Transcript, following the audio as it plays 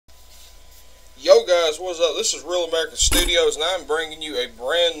guys, what's up? This is Real American Studios, and I'm bringing you a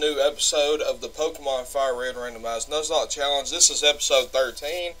brand new episode of the Pokemon FireRed Randomized Nuzlocke Challenge. This is episode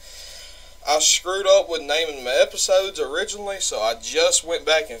 13. I screwed up with naming my episodes originally, so I just went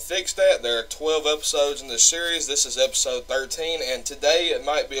back and fixed that. There are 12 episodes in this series. This is episode 13, and today it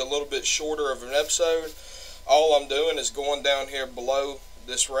might be a little bit shorter of an episode. All I'm doing is going down here below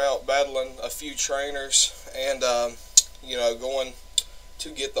this route, battling a few trainers, and, going to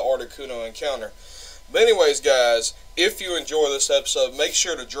get the Articuno encounter. But anyways, guys, if you enjoy this episode, make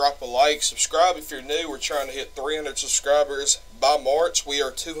sure to drop a like, subscribe if you're new. We're trying to hit 300 subscribers by March. We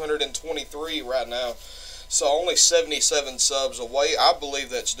are 223 right now, so only 77 subs away. I believe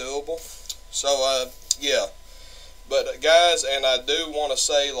that's doable. So, yeah. But, guys, and I do want to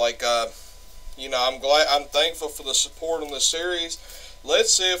say, I'm thankful for the support on this series.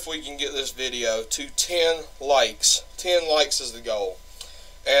 Let's see if we can get this video to 10 likes. 10 likes is the goal.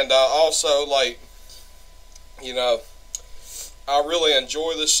 And also, I really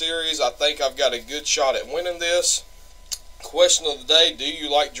enjoy this series. I think I've got a good shot at winning this. Question of the day, do you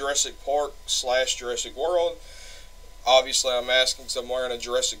like Jurassic Park / Jurassic World? Obviously, I'm asking because I'm wearing a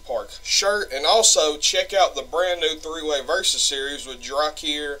Jurassic Park shirt. And also, check out the brand new 3-way Versus series with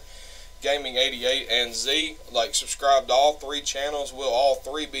Drakir, Gaming 88, and Z. Subscribe to all 3 channels. We'll all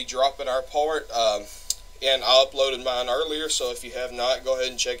 3 be dropping our part. And I uploaded mine earlier, so if you have not, go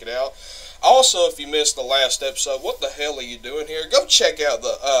ahead and check it out. Also, if you missed the last episode, what the hell are you doing here? Go check out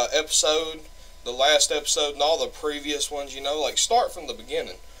the the last episode, and all the previous ones, start from the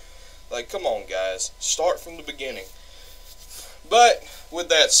beginning. Come on, guys. Start from the beginning. But, with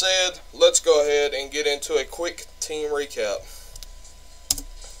that said, let's go ahead and get into a quick team recap.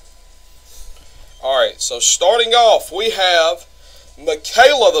 Alright, so starting off, we have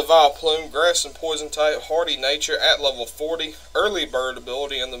Michaela the Vileplume, Grass and Poison type, Hardy Nature at level 40, Early Bird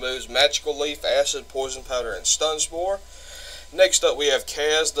ability in the moves Magical Leaf, Acid, Poison Powder, and Stun Spore. Next up we have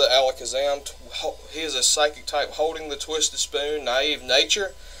Kaz the Alakazam. He is a Psychic type holding the Twisted Spoon, Naive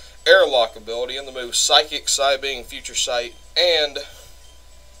Nature, Airlock ability in the moves Psychic, Psybeam, Future Sight, and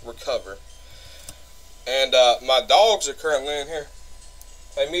Recover. And my dogs are currently in here.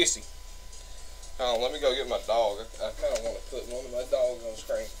 Hey Missy. Let me go get my dog. I kind of want to put one of my dogs on the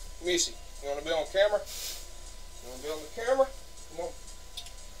screen. Missy, you want to be on camera? You want to be on the camera? Come on.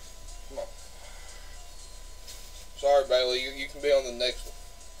 Come on. Sorry, Bailey. You can be on the next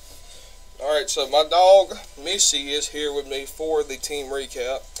one. Alright, so my dog, Missy, is here with me for the team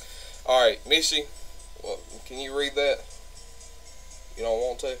recap. Alright, Missy, well, can you read that? You don't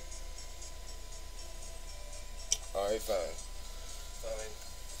want to? Alright, fine.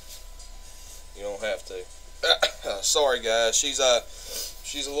 You don't have to. Sorry, guys. She's a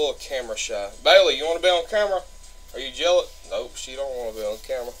little camera shy. Bailey, you want to be on camera? Are you jealous? Nope, she don't want to be on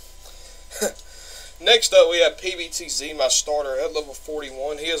camera. Next up, we have PBTZ, my starter at level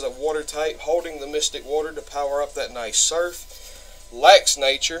 41. He is a water type, holding the Mystic Water to power up that nice Surf. Lax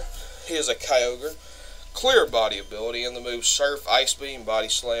Nature. He is a Kyogre. Clear Body ability in the moves Surf, Ice Beam, Body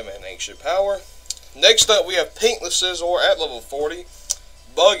Slam, and Ancient Power. Next up, we have Pink the Scizor at level 40.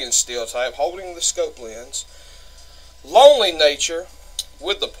 Bug and Steel type, holding the Scope Lens. Lonely Nature,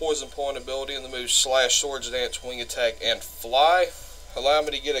 with the Poison Point ability in the moves Slash, Swords Dance, Wing Attack, and Fly. Allow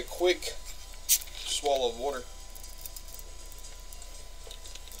me to get a quick swallow of water.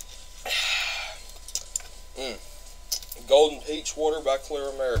 Golden Peach Water by Clear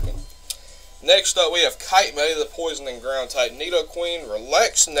American. Next up, we have Kite May, the Poison and Ground type, Nidoqueen,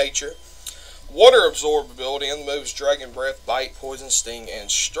 Relaxed Nature, Water Absorb ability in the moves Dragon Breath, Bite, Poison, Sting,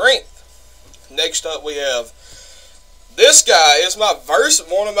 and Strength. Next up we have, this guy is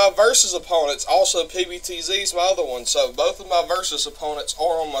one of my Versus opponents. Also PBTZ's my other one. So both of my Versus opponents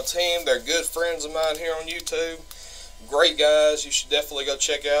are on my team. They're good friends of mine here on YouTube. Great guys. You should definitely go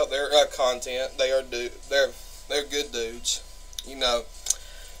check out their content. They're good dudes.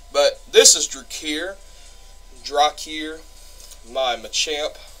 But this is Drakir, my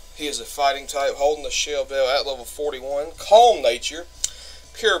Machamp. He is a fighting type, holding the Shell Bell at level 41. Calm Nature,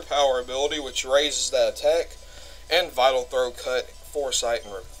 Pure Power ability, which raises that attack, and Vital Throw, Cut, Foresight,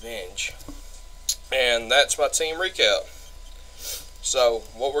 and Revenge. And that's my team recap. So,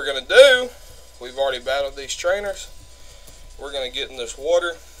 what we're going to do, we've already battled these trainers. We're going to get in this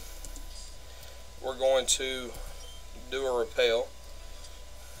water. We're going to do a repel,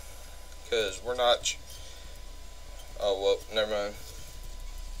 because we're not... Oh, well, never mind.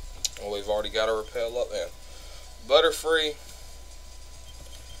 Well, we've already got a repel up there. Butterfree.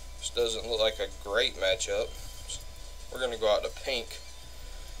 This doesn't look like a great matchup. We're going to go out to Pink.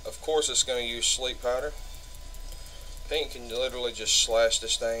 Of course, it's going to use Sleep Powder. Pink can literally just slash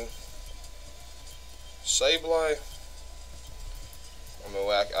this thing. Sableye. I mean,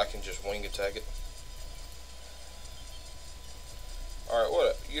 I can just wing attack it. Alright,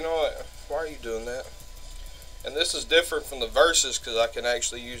 what? You know what? Why are you doing that? And this is different from the versus because I can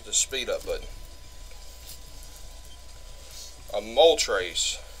actually use the speed up button. A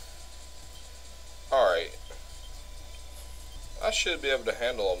Moltres. Alright. I should be able to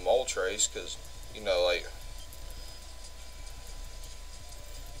handle a Moltres because, you know, like,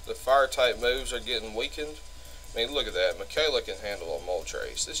 the fire type moves are getting weakened. I mean, look at that. Michaela can handle a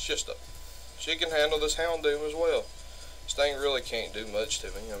Moltres. It's just a... She can handle this Houndoom as well. This thing really can't do much to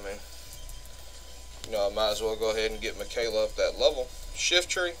me. I mean, you know, I might as well go ahead and get Michaela up that level.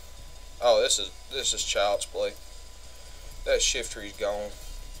 Shiftry. Oh, this is child's play. That Shiftry's gone.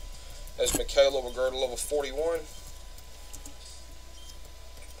 As Michaela will go to level 41.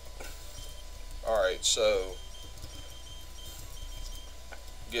 Alright, so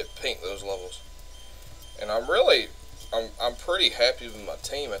get pink those levels. And I'm pretty happy with my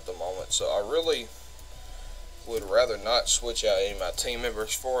team at the moment, so I really would rather not switch out any of my team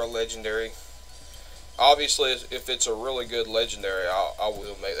members for a legendary. Obviously, if it's a really good legendary, I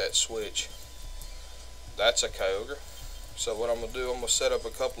will make that switch. That's a Kyogre. So what I'm going to do, I'm going to set up a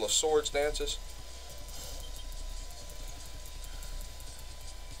couple of swords dances.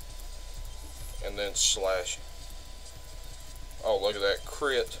 And then slash. Oh, look at that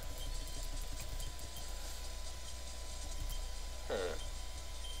crit.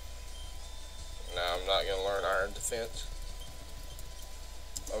 Nah, I'm not going to learn Iron Defense.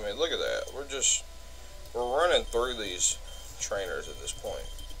 I mean, look at that. We're running through these trainers at this point.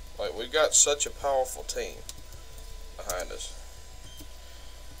 Like, we've got such a powerful team behind us.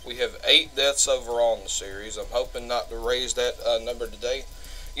 We have 8 deaths overall in the series. I'm hoping not to raise that number today.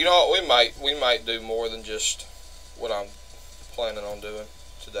 You know what? We might do more than just what I'm planning on doing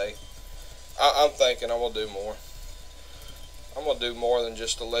today. I'm thinking I'm gonna do more. I'm gonna do more than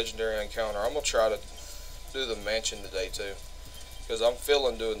just a legendary encounter. I'm gonna try to do the mansion today too, because I'm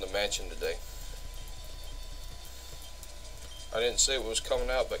feeling doing the mansion today. I didn't see what was coming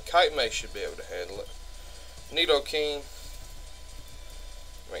out, but Kite May should be able to handle it. Nidoking.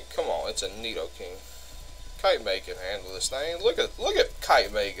 I mean, come on, it's a Nidoking. Kite May can handle this thing. Look at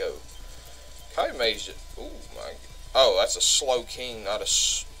Kite May go. Kite May's just, ooh my. Oh, that's a slow king, not a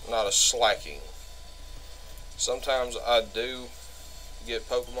slacking. Sometimes I do get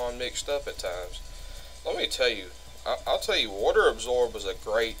Pokemon mixed up at times. Let me tell you, I'll tell you, Water Absorb was a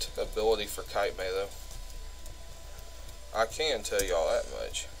great ability for Kite May though. I can tell y'all that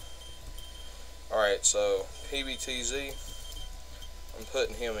much. Alright, so PBTZ, I'm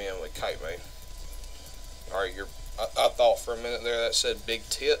putting him in with Kite May. Alright, I thought for a minute there that said Big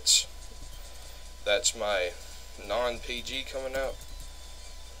Tits. That's my non-PG coming out.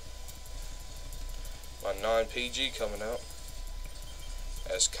 My non-PG coming out.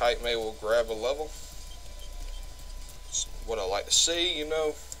 As Kite May will grab a level. It's what I like to see, you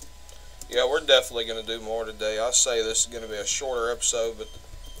know. Yeah, we're definitely going to do more today. I say this is going to be a shorter episode, but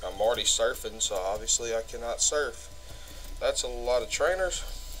I'm already surfing, so obviously I cannot surf. That's a lot of trainers,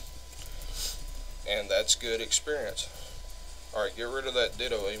 and that's good experience. Alright, get rid of that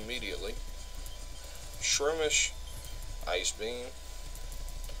Ditto immediately. Shroomish, Ice Beam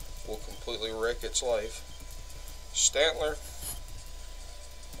will completely wreck its life. Stantler,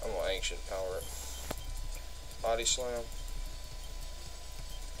 I'm going to Ancient Power it. Body Slam.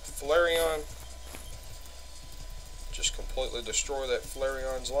 Flareon, just completely destroy that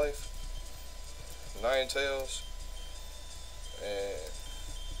Flareon's life. Ninetales, and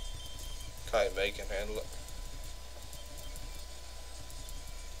Kite May can handle it.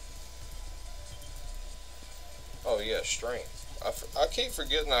 Oh yeah, Strength. I keep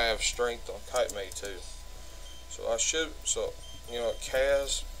forgetting I have Strength on Kite May too. So you know,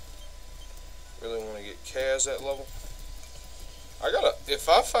 Kaz. Really want to get Kaz that level. If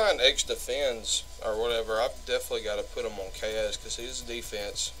I find X Defense or whatever, I've definitely got to put him on Kaz because his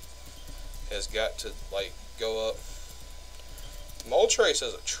defense has got to, like, go up. Moltres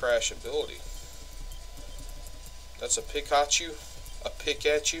has a trash ability. That's a Pikachu. A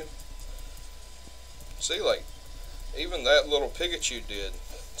Pikachu. See, like, even that little Pikachu did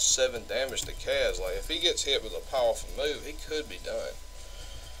 7 damage to Kaz. Like, if he gets hit with a powerful move, he could be done.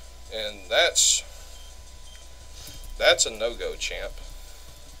 And that's a no-go, champ.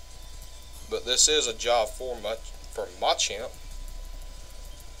 But this is a job for Machamp.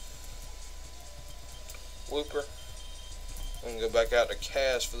 Whooper. We can go back out to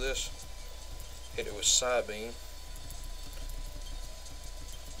Kaz for this. Hit it with Psybeam.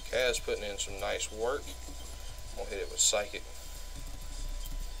 Kaz putting in some nice work. I'm going to hit it with Psychic.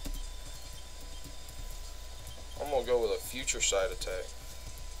 gonna go with a future sight attack.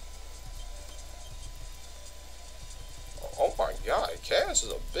 Oh my god, Cass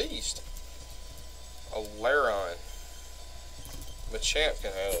is a beast. A Laron. Machamp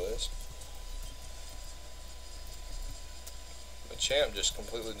can handle this. Machamp just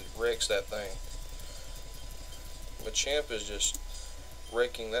completely wrecks that thing. Machamp is just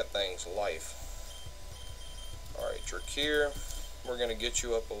wrecking that thing's life. Alright, Drakir, we're going to get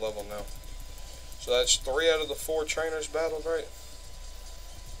you up a level now. So that's 3 out of the 4 trainers battled, right?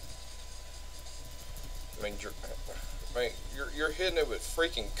 I mean, you're hitting it with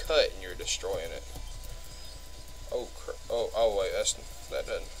freaking cut and you're destroying it. Oh wait,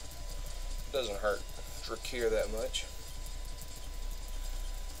 that doesn't hurt Drakir that much.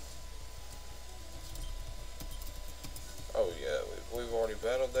 Oh yeah, we've already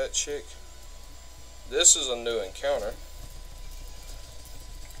battled that chick. This is a new encounter.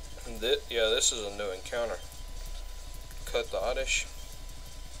 Yeah, this is a new encounter. Cut the Oddish.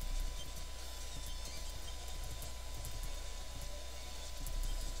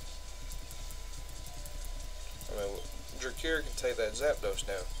 I mean, Drakir can take that Zapdos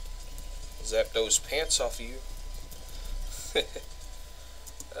down. Zapdos pants off of you.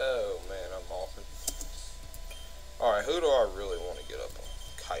 Oh man, I'm awkward. Alright, who do I really want to get up on?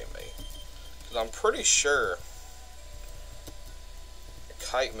 Kite-May. Because I'm pretty sure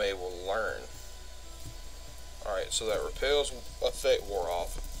Kite-May will learn. Alright, so that Repel's effect wore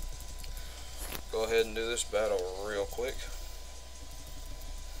off. Go ahead and do this battle real quick.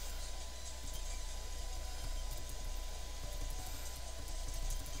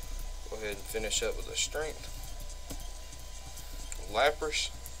 Go ahead and finish up with the strength. Lapras.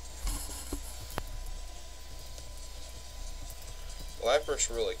 Lapras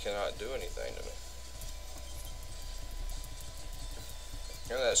really cannot do anything to me.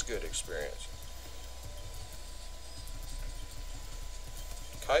 And that's good experience.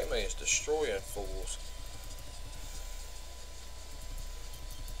 Kite-May is destroying fools.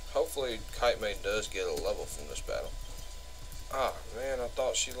 Hopefully Kite-May does get a level from this battle. Ah, man, I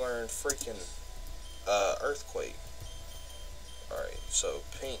thought she learned freaking Earthquake. Alright, so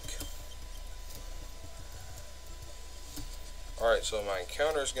pink. Alright, so my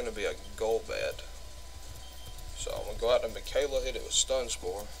encounter is going to be a Golbat. So I'm going to go out to Michaela, hit it with Stun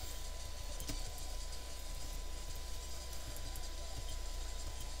Spore.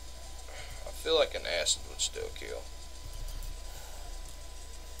 I feel like an Acid would still kill.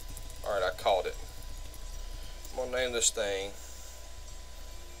 Alright, I called it. I'm going to name this thing.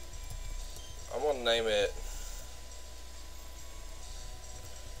 I'm going to name it...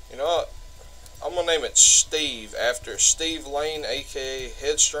 You know what? I'm going to name it Steve, after Steve Lane, aka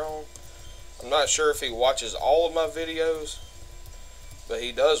Headstrong. I'm not sure if he watches all of my videos, but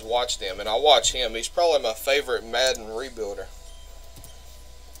he does watch them, and I watch him. He's probably my favorite Madden rebuilder.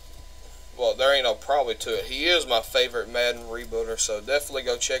 Well, there ain't no probably to it. He is my favorite Madden rebuilder, so definitely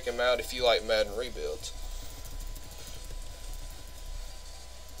go check him out if you like Madden rebuilds.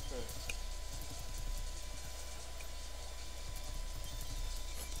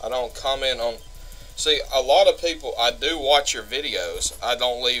 I don't comment on... See, a lot of people, I do watch your videos. I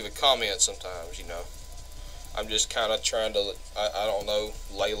don't leave a comment sometimes, you know. I'm just kind of trying to, I don't know,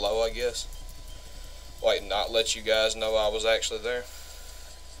 lay low, I guess. Like, not let you guys know I was actually there.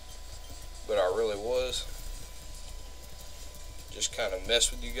 But I really was. Just kind of mess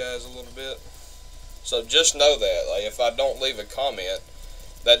with you guys a little bit. So just know that, like, if I don't leave a comment,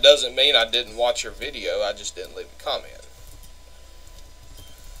 that doesn't mean I didn't watch your video. I just didn't leave a comment.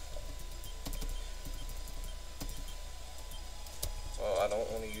 I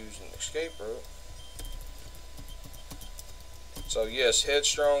don't want to use an escape route. So yes,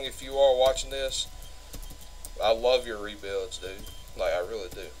 Headstrong, if you are watching this, I love your rebuilds, dude. Like, I really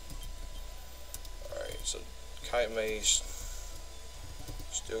do. Alright, so Kite-May's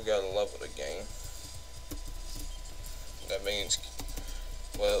still got a level to gain. That means,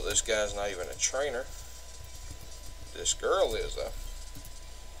 well, this guy's not even a trainer. This girl is, though.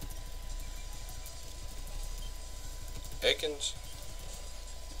 Ekans.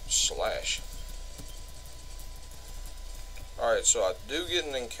 Slash. Alright, so I do get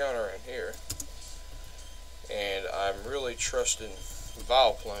an encounter in here. And I'm really trusting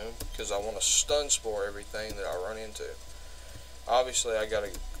Vileplume because I want to Stun Spore everything that I run into. Obviously, I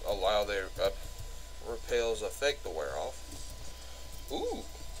gotta allow their Repel's effect to wear off. Ooh,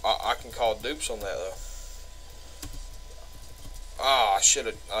 I can call dupes on that though. Ah, I should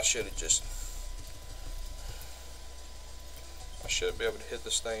have just... I should be able to hit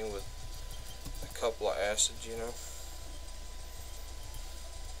this thing with a couple of acids, you know.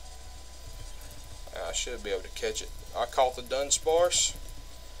 I I should be able to catch it. I caught the Dunsparce.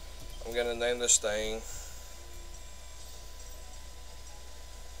 I'm gonna name this thing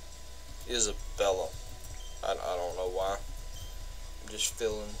Isabella. I don't know why. I'm just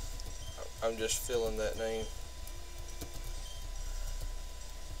feeling that name.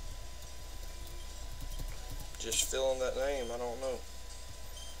 Just feeling that name. I don't know.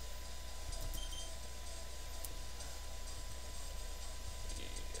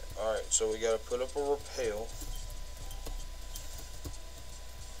 Yeah. All right, so we gotta put up a repel.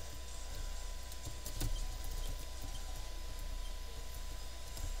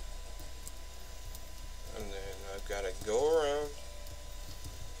 And then I've got to go around.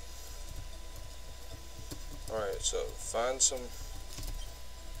 Alright, so find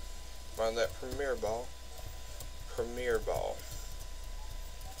that Premier Ball. Premier Ball.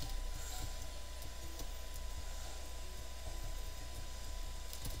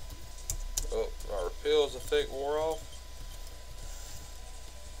 Oh, my repel's effect wore off.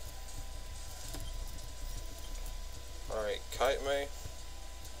 Alright, Kite May.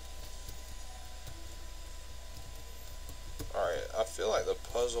 Alright, I feel like the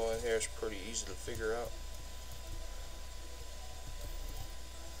puzzle in here is pretty easy to figure out.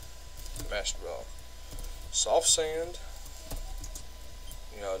 Master Ball. Soft Sand.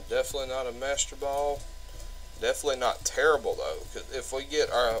 You know, definitely not a Master Ball. Definitely not terrible though, because if we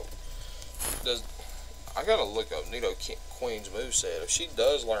get our... I gotta look up Nido Queen's moveset. If she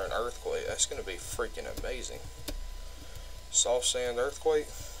does learn Earthquake, that's gonna be freaking amazing. Soft Sand Earthquake.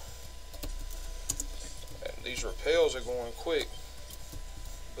 And these repels are going quick,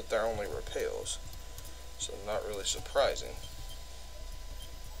 but they're only repels, so not really surprising.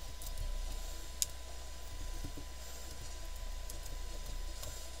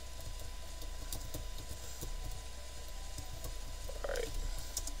 Alright.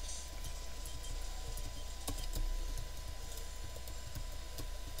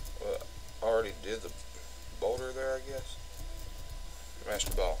 Well, I already did the boulder there, I guess.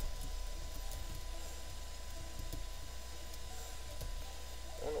 Master Ball.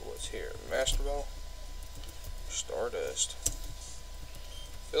 I wonder what's here. Master Ball. Stardust.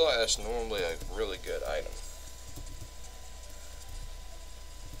 I feel like that's normally a really good item.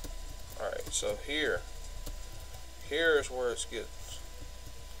 Alright, so here is where it gets.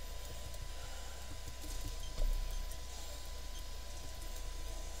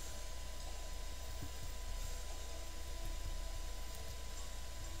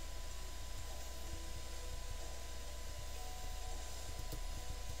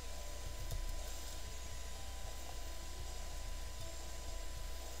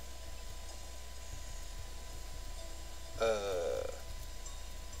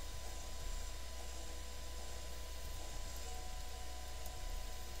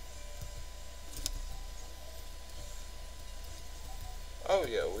 Oh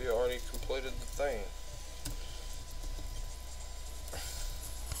yeah, we already completed the thing.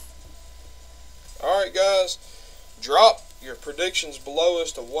 Alright guys, drop your predictions below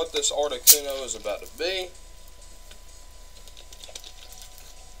as to what this Articuno is about to be.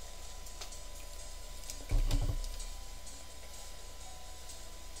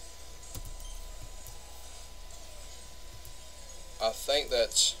 I think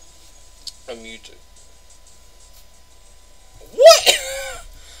that's a Mewtwo. What?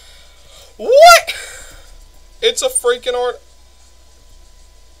 What? It's a freaking art.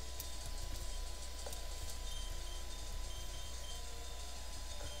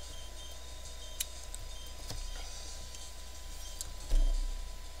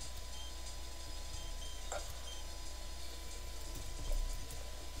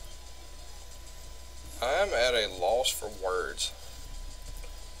 I am at a loss for words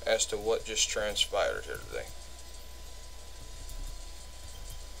as to what just transpired here today.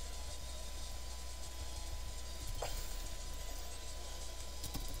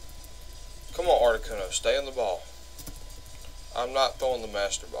 Come on, Articuno, stay in the ball. I'm not throwing the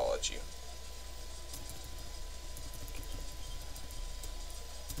Master Ball at you.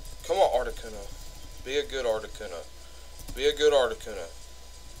 Come on, Articuno. Be a good Articuno. Be a good Articuno.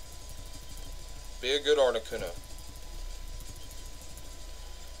 Be a good Articuno.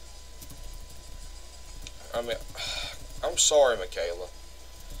 I mean, I'm sorry, Michaela.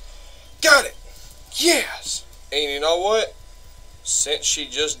 Got it! Yes! And you know what? Since she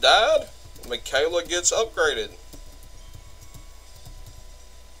just died, Michaela gets upgraded.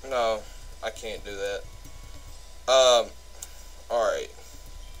 No, I can't do that. Alright.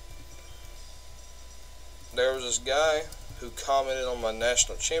 There was this guy who commented on my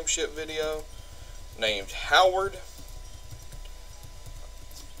national championship video named Howard.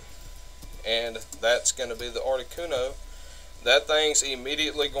 and that's going to be the Articuno. That thing's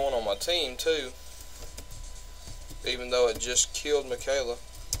immediately going on my team too, even though it just killed Michaela.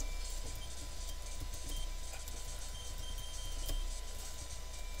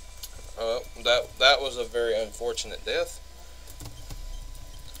 That was a very unfortunate death.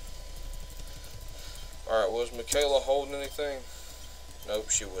 Alright, was Michaela holding anything? Nope,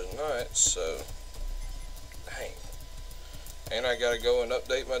 she was not, so dang. And I gotta go and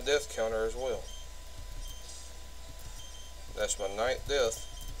update my death counter as well. That's my 9th death.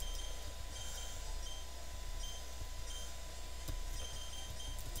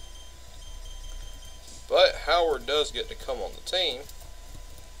 But Howard does get to come on the team.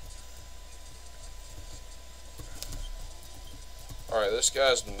 Alright, this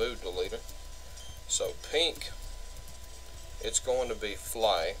guy's the mood deleter. So pink, it's going to be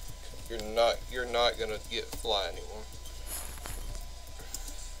fly. You're not gonna get fly anymore.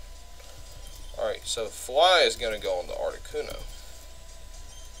 Alright, so fly is gonna go on the Articuno.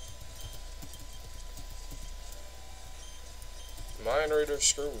 Mind reader,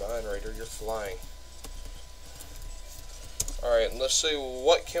 screw mind reader, you're flying. Alright, let's see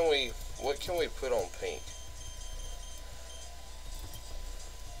what can we put on pink.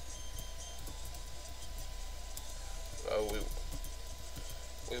 No,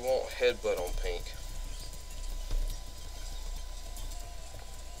 we won't headbutt on pink.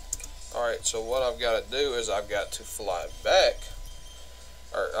 Alright, so what I've got to do is I've got to fly back,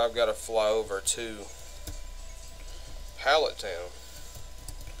 or I've got to fly over to Pallet Town.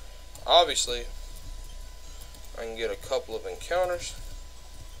 Obviously, I can get a couple of encounters.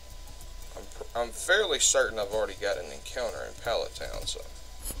 I'm fairly certain I've already got an encounter in Pallet Town, so.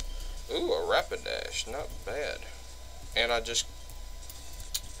 Ooh, a Rapidash, not bad. And I just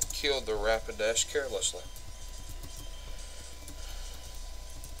killed the Rapidash carelessly.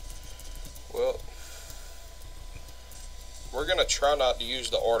 Well, we're going to try not to use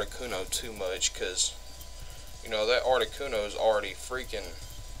the Articuno too much, because, you know, that Articuno is already freaking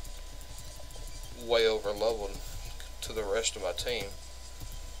way over leveled to the rest of my team.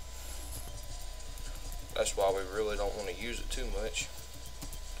 That's why we really don't want to use it too much.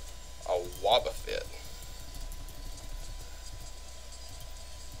 A Wobbuffet.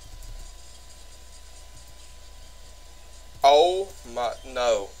 Oh my,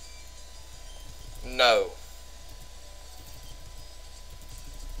 no. No.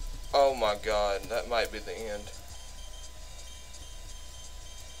 Oh my god, that might be the end.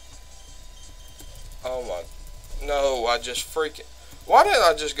 Oh my, no, I just freaking, why didn't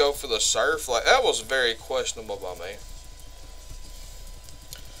I just go for the surf? Like, that was very questionable by me.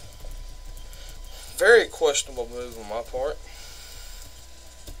 Very questionable move on my part.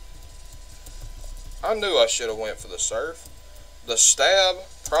 I knew I should have went for the surf. The stab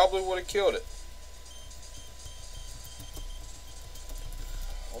probably would have killed it.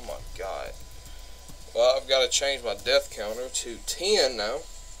 Oh my god. Well, I've got to change my death counter to 10 now.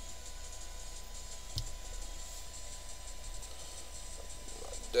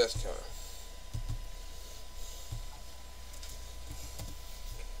 My death counter.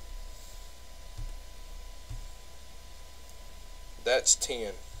 That's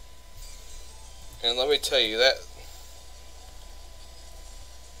 10. And let me tell you, that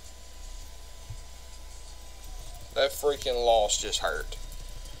freaking loss just hurt.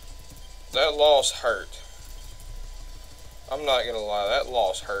 That loss hurt. I'm not gonna lie, that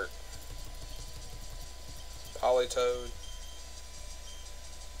loss hurt. Polytoad.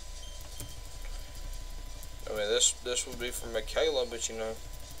 I mean, this would be for Michaela, but you know,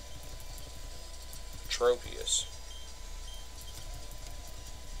 Tropius.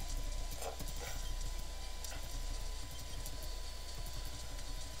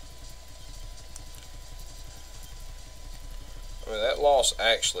 I mean, that loss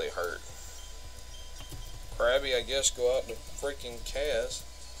actually hurt. Krabby, I guess, go out to freaking Kaz.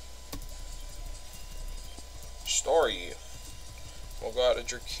 Staryu. We'll go out to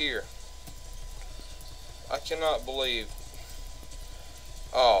Drakir. I cannot believe.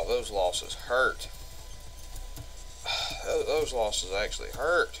 Oh, those losses hurt. Those losses actually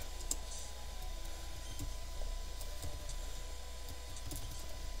hurt.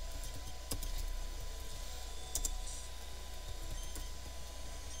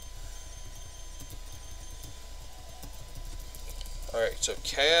 Alright, so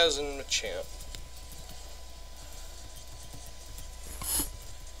Kaz and Machamp.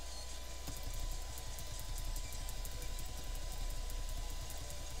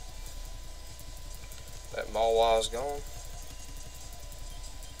 That Mawai's gone.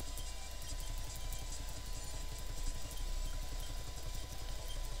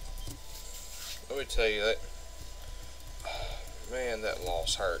 Let me tell you that, man, that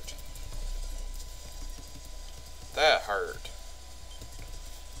loss hurt. That hurt.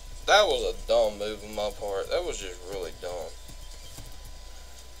 That was a dumb move on my part. That was just really dumb.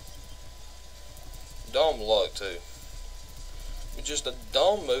 Dumb luck too. But just a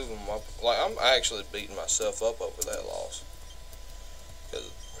dumb move on my, like, I'm actually beating myself up over that loss. Cause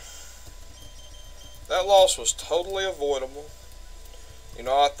that loss was totally avoidable. You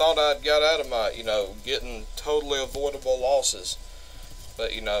know, I thought I'd got out of my, you know, getting totally avoidable losses.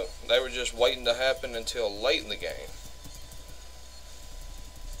 But, you know, they were just waiting to happen until late in the game.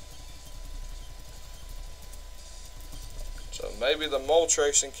 So maybe the mole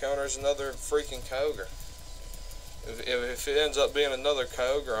trace encounter is another freaking Kyogre. If it ends up being another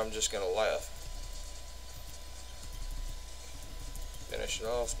Kyogre, I'm just going to laugh. Finish it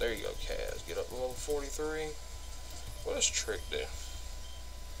off. There you go, Kaz. Get up to level 43. What does Trick do?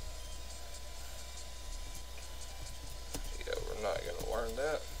 Yeah, we're not going to learn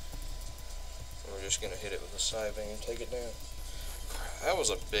that. We're just going to hit it with a side beam and take it down. That was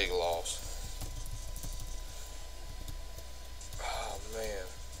a big loss. Oh, man.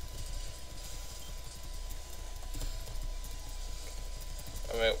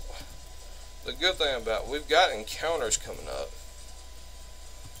 I mean, the good thing about it, we've got encounters coming up.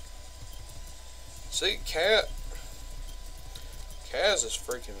 See, Kaz is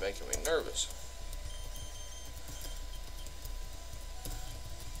freaking making me nervous.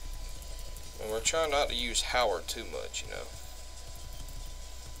 And we're trying not to use Howard too much, you know.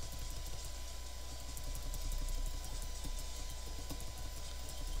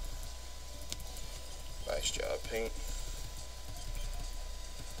 Nice job, Pink.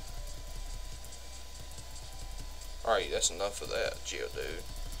 Alright, that's enough of that, Geodude.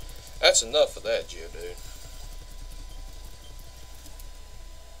 That's enough of that, Geodude.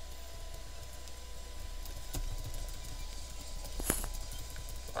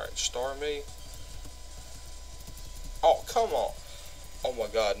 Alright, star me. Oh, come on. Oh my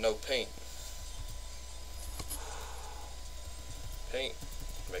god, no Pink. Pink,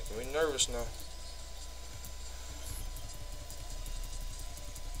 making me nervous now.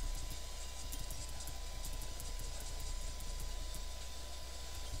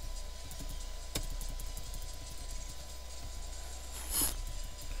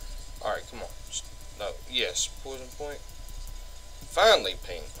 Alright, come on. No, yes, poison point. Finally,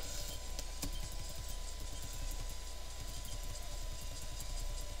 Pink.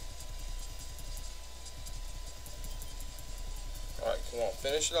 Alright, come on,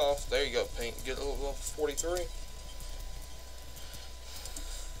 finish it off. There you go, Pink. Get a little level 43.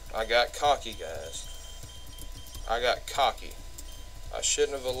 I got cocky, guys. I got cocky. I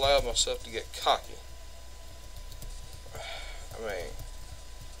shouldn't have allowed myself to get cocky. I mean,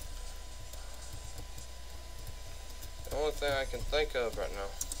 the only thing I can think of right now,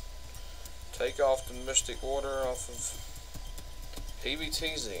 take off the Mystic Order off of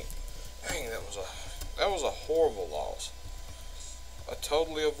PBTZ. Dang, that was a horrible loss. A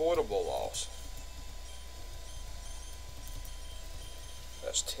totally avoidable loss.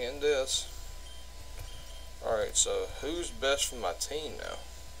 That's 10 deaths. Alright, so who's best for my team now?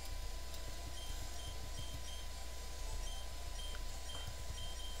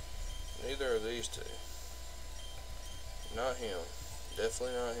 Neither of these two. Not him.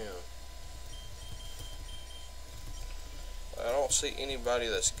 Definitely not him. I don't see anybody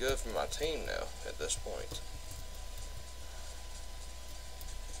that's good for my team now at this point.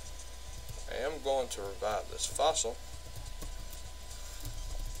 I am going to revive this fossil.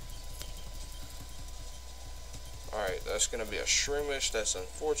 Alright, that's going to be a Shroomish. That's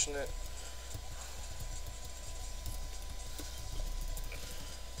unfortunate.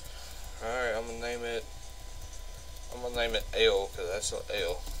 Alright, I'm going to name it L, because that's an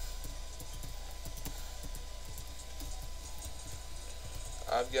L.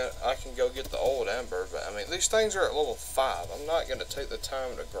 I can go get the old Amber, but I mean, these things are at level 5. I'm not going to take the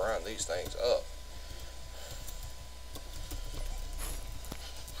time to grind these things up.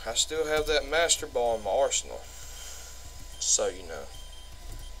 I still have that Master Ball in my arsenal, so you know.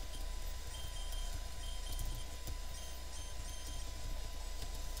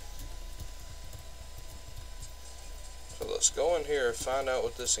 So let's go in here and find out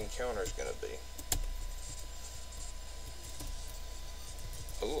what this encounter is going to be.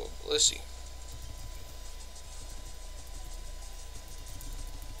 Ooh, Blissey.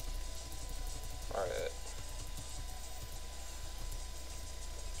 Alright.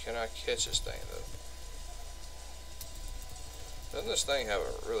 Can I catch this thing though? Doesn't this thing have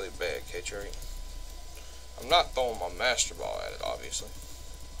a really bad catch rate? I'm not throwing my Master Ball at it, obviously.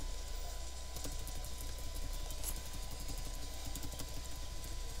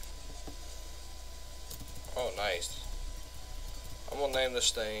 Oh, nice. I'm gonna name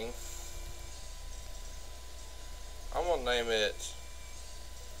this thing. I'm gonna name it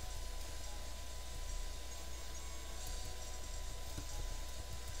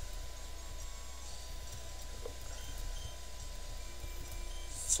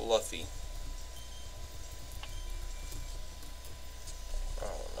Fluffy. I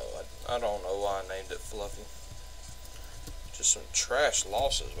don't know. I don't know why I named it Fluffy. Just some trash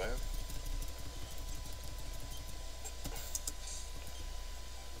losses, man.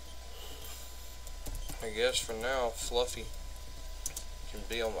 I guess for now, Fluffy can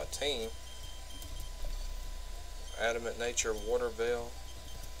be on my team. Adamant Nature, Water Veil.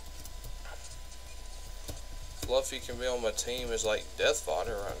 Fluffy can be on my team as like death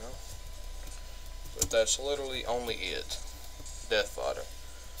fodder right now. But that's literally only it. Death fodder.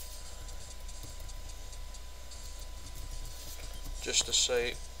 Just to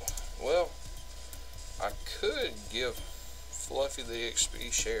say, well, I could give Fluffy the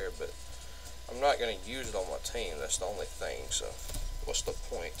XP share, but I'm not going to use it on my team. That's the only thing, so what's the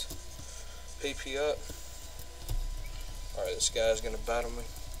point? PP up. Alright, this guy's going to battle me.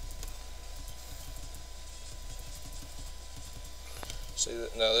 See,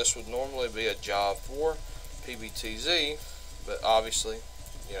 now this would normally be a job for PBTZ, but obviously,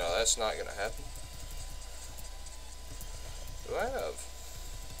 you know, that's not going to happen. Do I have?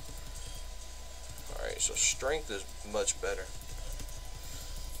 Alright, so strength is much better.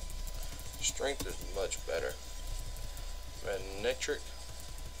 Strength is much better. Magnetic.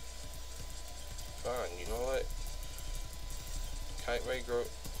 Fine, you know what? Kite may grow.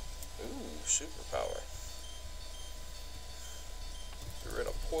 Ooh, superpower. Get rid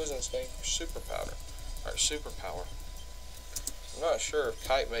of poison sting for super powder. Or superpower. I'm not sure if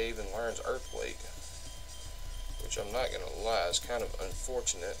Kite May even learns Earthquake. Which I'm not gonna lie, is kind of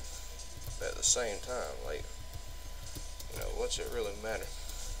unfortunate. But at the same time, like, you know, what's it really matter?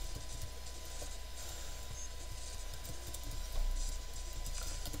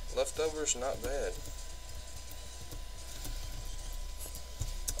 Leftovers, not bad.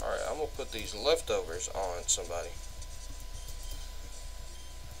 Alright, I'm gonna put these leftovers on somebody.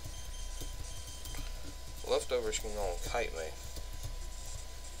 Leftovers can go on Kite May.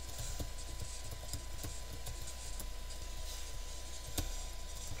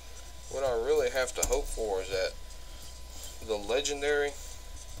 What I really have to hope for is that the legendary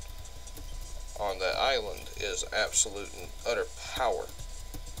on that island is absolute and utter power.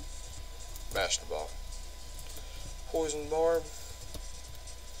 Master Ball. Poison Barb.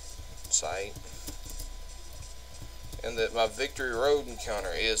 Sight. And that my Victory Road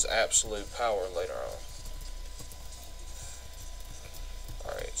encounter is absolute power later on.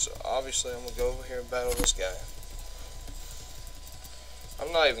 Alright, so obviously I'm going to go over here and battle this guy.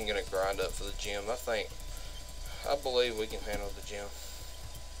 I'm not even going to grind up for the gym. I believe we can handle the gym.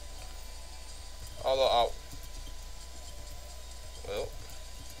 Although well,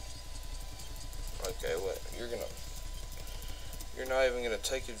 okay, what, you're not even going to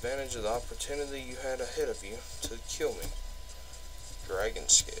take advantage of the opportunity you had ahead of you to kill me. Dragon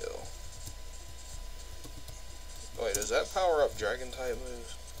Scale. Wait, does that power up dragon type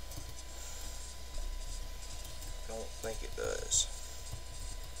moves? I don't think it does.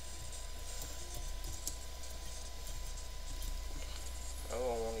 I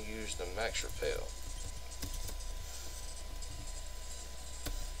don't want to use the Max Repel.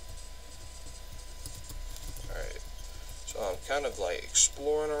 Alright, so I'm kind of like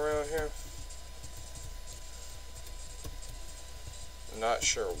exploring around here. Not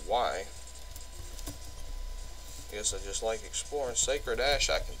sure why. I guess I just like exploring. Sacred Ash,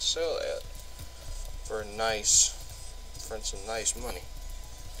 I can sell that for some nice money.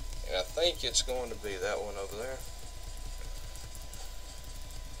 And I think it's going to be that one over there.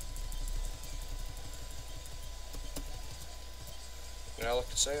 Now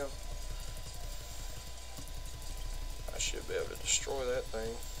look at Sam. I should be able to destroy that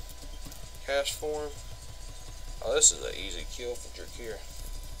thing. Cast form. Oh, this is an easy kill for Drakir.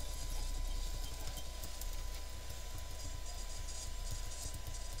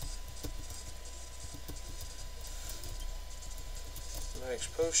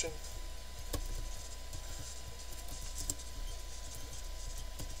 Next potion.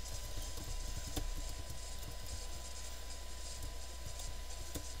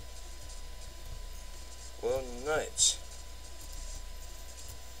 Well, nuts.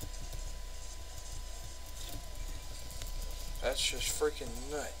 That's just freaking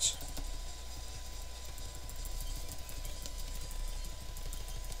nuts.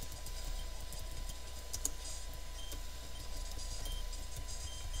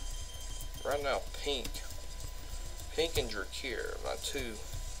 Right now, pink Pink and Drakir, my two,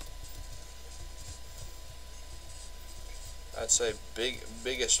 I'd say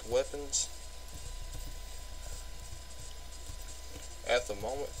biggest weapons at the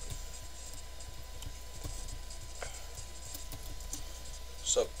moment.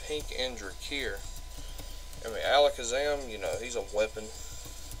 So Pink and Drakir. I mean, Alakazam, you know, he's a weapon.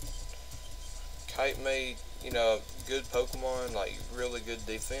 Kite made, you know, good Pokemon, like really good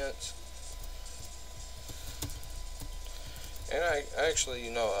defense. And actually,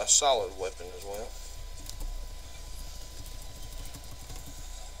 you know, a solid weapon as well.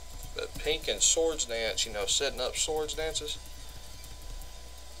 But Pink and Swords Dance, you know, setting up Swords Dances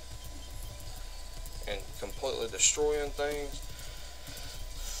and completely destroying things.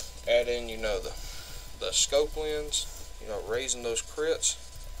 Add in, you know, the scope lens, you know, raising those crits,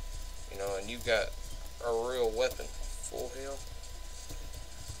 you know, and you've got a real weapon. Full heal.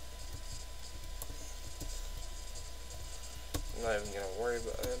 I'm not even gonna worry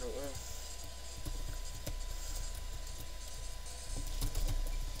about that right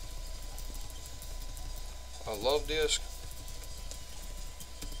now. I love disc.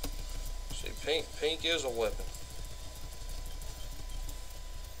 See, pink is a weapon.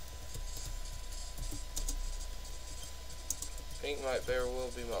 Pink might very well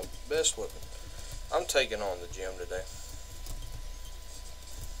be my best weapon. I'm taking on the gym today.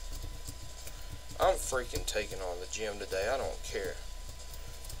 I'm freaking taking on the gym today. I don't care.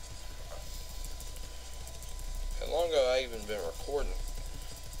 How long ago I even been recording?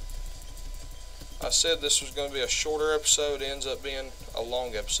 I said this was going to be a shorter episode. It ends up being a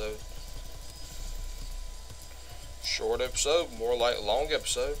long episode. Short episode, more like a long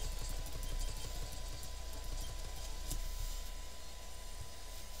episode.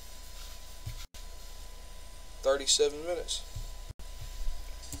 $37 minutes.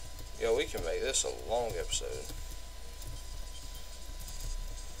 Yeah, we can make this a long episode.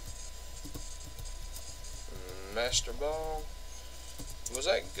 Master Ball. Was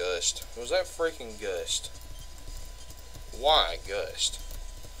that Gust? Was that freaking Gust? Why Gust?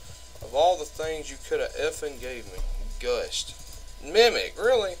 Of all the things you could have effing gave me, Gust. Mimic,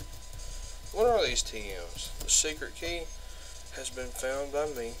 really? What are these TMs? The secret key has been found by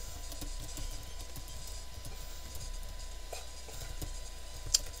me.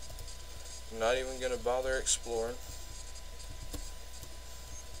 I'm not even going to bother exploring.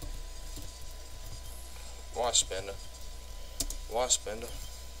 Why spend it? Why spend it?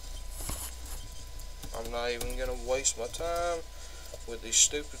 I'm not even going to waste my time with these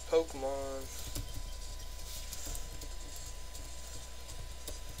stupid Pokemon.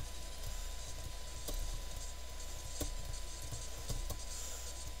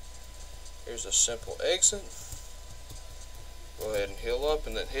 Here's a simple exit. Go ahead and heal up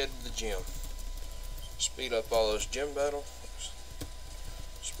and then head to the gym. Speed up all those gym battles.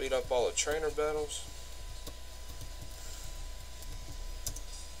 Speed up all the trainer battles.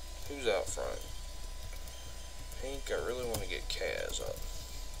 Who's out front? Pink, I really want to get Kaz up.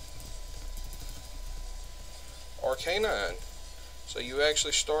 Arcanine. So you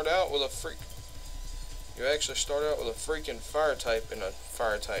actually start out with a freaking fire type in a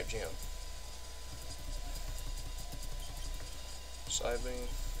fire type gym. Psybeam.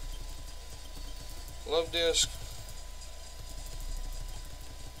 Love disc.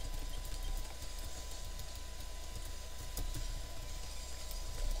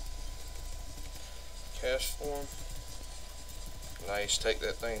 Cast form. Nice, take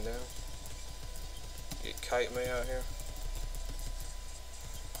that thing down. Get Kite May out here.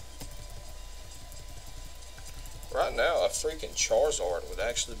 Right now, a freaking Charizard would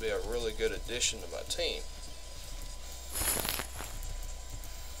actually be a really good addition to my team.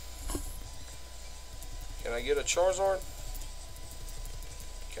 Can I get a Charizard?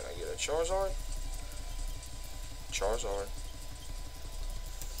 Can I get a Charizard? Charizard.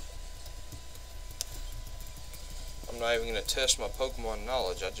 I'm not even going to test my Pokemon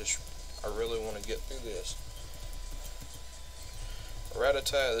knowledge. I really want to get through this.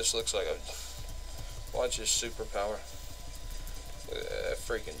 Rattata, this looks like a... Watch his superpower. That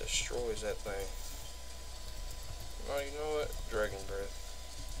freaking destroys that thing. Oh, you know what? Dragon Breath.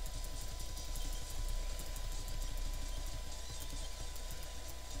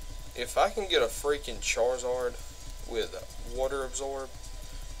 If I can get a freaking Charizard with Water Absorb,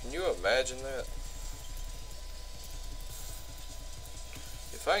 can you imagine that?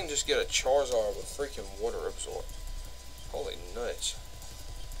 If I can just get a Charizard with freaking Water Absorb. Holy nuts.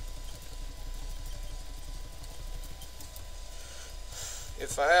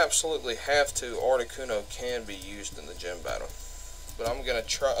 If I absolutely have to, Articuno can be used in the gym battle. But I'm going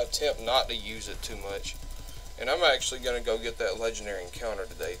to attempt not to use it too much And I'm actually gonna go get that legendary encounter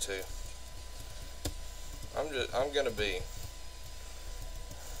today too. I'm gonna be.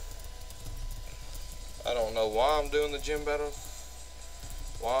 I don't know why I'm doing the gym battle.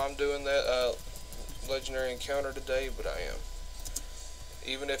 Why I'm doing that legendary encounter today, but I am.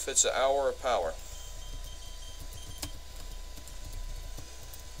 Even if it's an hour of power.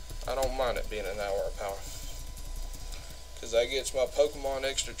 I don't mind it being an hour of power. Because that gets my Pokemon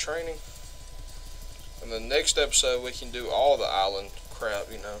extra training. And the next episode we can do all the island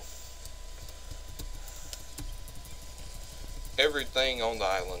crap, you know. Everything on the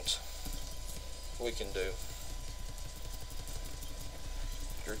islands we can do.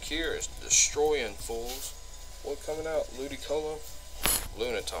 Drakir is destroying fools. What coming out? Ludicolo?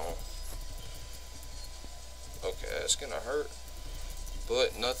 Lunatone. Okay, that's gonna hurt.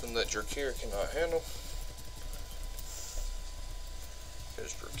 But nothing that Drakir cannot handle.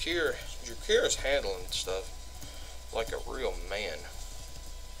 Because Drakir is handling stuff like a real man.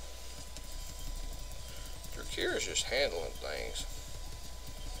 Drakir is just handling things.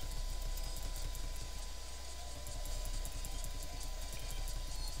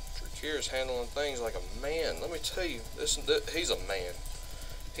 Drakir is handling things like a man. Let me tell you, he's a man.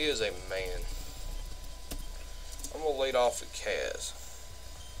 He is a man. I'm going to lead off with Kaz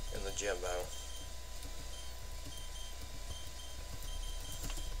in the gym battle.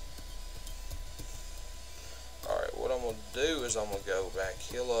 Alright, what I'm going to do is I'm going to go back,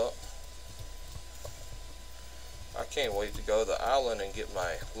 heal up. I can't wait to go to the island and get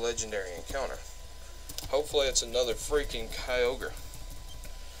my legendary encounter. Hopefully it's another freaking Kyogre.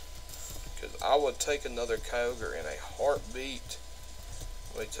 Because I would take another Kyogre in a heartbeat.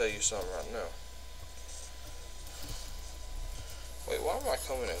 Let me tell you something right now. Wait, why am I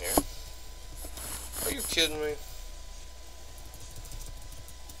coming in here? Are you kidding me?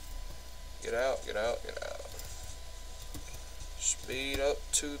 Get out, get out, get out. Speed up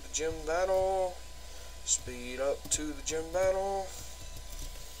to the gym battle. Speed up to the gym battle.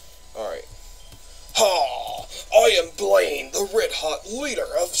 Alright. Ha! I am Blaine, the red-hot leader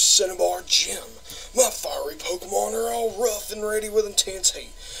of Cinnabar Gym. My fiery Pokemon are all rough and ready with intense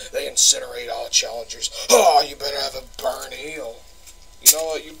heat. They incinerate all challengers. Ha! You better have a burn heal. You know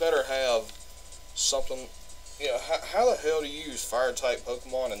what? You better have something. You know, how the hell do you use fire-type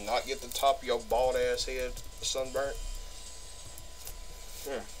Pokemon and not get the top of your bald-ass head sunburnt?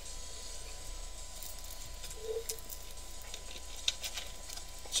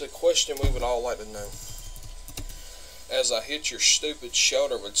 It's a question we would all like to know. As I hit your stupid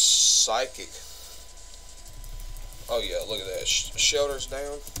shoulder with Psychic. Oh yeah, look at that. Shoulder's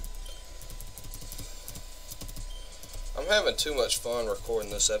down. I'm having too much fun recording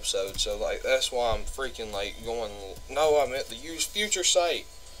this episode, so like that's why I'm freaking like going. No, I meant to use Future Sight.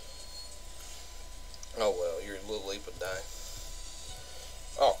 Oh well, your little leap of die.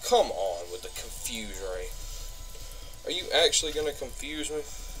 Oh come on with the confuse ray. Are you actually gonna confuse me?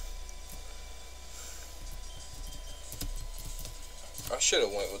 I should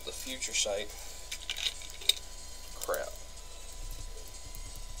have went with the Future Sight. Crap.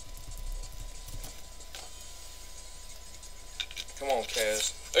 Come on,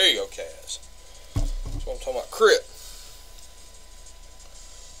 Kaz. There you go, Kaz. That's what I'm talking about. Crit.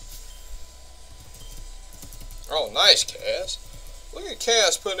 Oh, nice, Kaz. Look at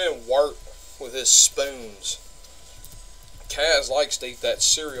Kaz putting in work with his spoons. Kaz likes to eat that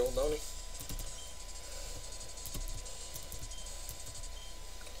cereal, don't he?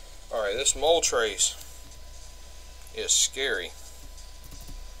 Alright, this Moltres is scary.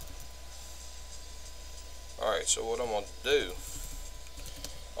 Alright, so what I'm going to do,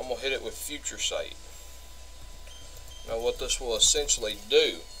 I'm going to hit it with Future Sight. Now what this will essentially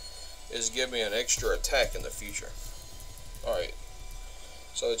do is give me an extra attack in the future. Alright,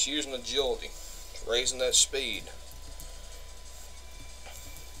 so it's using agility, raising that speed.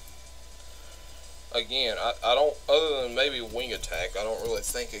 Again, I don't, other than maybe wing attack, I don't really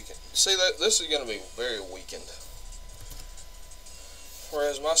think it can. See, that this is going to be very weakened.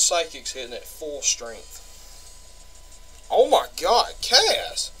 Whereas my Psychic's hitting at full strength. Oh my god,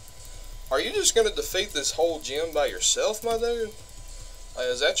 Kaz! Are you just going to defeat this whole gym by yourself, my dude?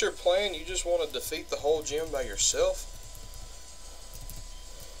 Is that your plan? You just want to defeat the whole gym by yourself?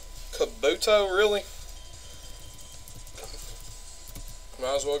 Kabuto, really?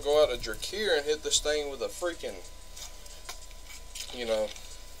 Might as well go out to Drakir and hit this thing with a freaking, you know,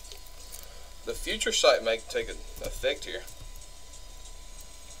 the Future Sight may take an effect here.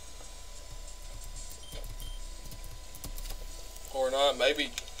 Or not,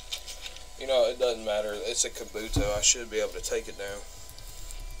 maybe, you know, it doesn't matter. It's a Kabuto. I should be able to take it down.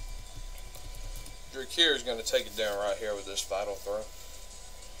 Drakir is going to take it down right here with this vital throw.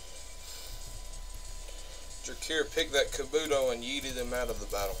 Drakir picked that Kabuto and yeeted him out of the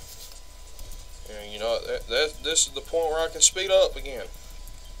battle. And you know, this is the point where I can speed up again.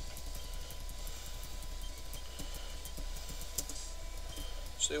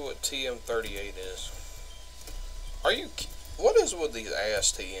 See what TM38 is. What is with these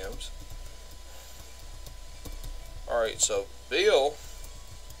ass TMs? Alright, so Bill.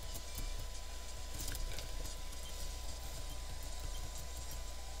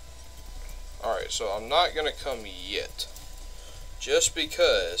 Alright, so I'm not going to come yet. Just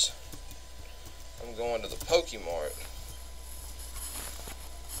because I'm going to the Pokemart.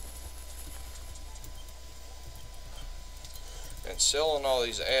 And selling all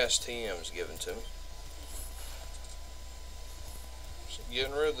these ass TMs given to me. So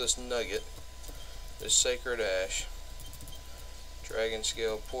getting rid of this Nugget. This Sacred Ash. Dragon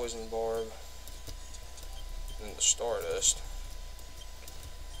Scale, Poison Barb. And the Stardust.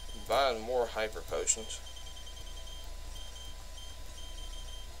 Buying more Hyper Potions.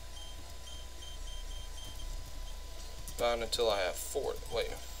 Buying until I have 4.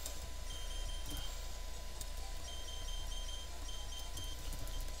 Wait.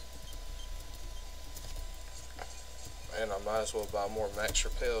 And I might as well buy more Max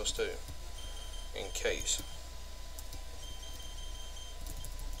Repels too. In case.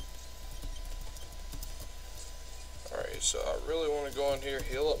 Alright, so I really want to go in here,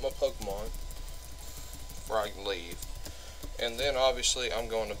 heal up my Pokemon before I can leave. And then obviously I'm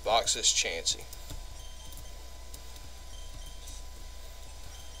going to box this Chansey.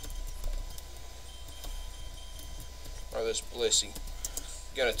 Or this Blissey.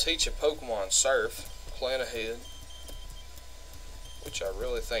 Gonna teach a Pokemon Surf, plan ahead. Which I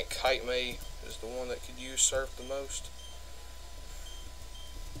really think Kite May is the one that could use Surf the most.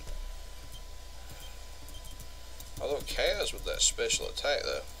 Although Kaz with that special attack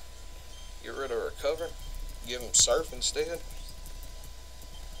though. Get rid of Recover. Give him Surf instead.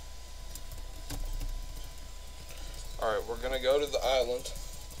 Alright, we're going to go to the island.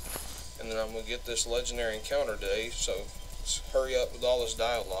 And then I'm going to get this legendary encounter today. So let's hurry up with all this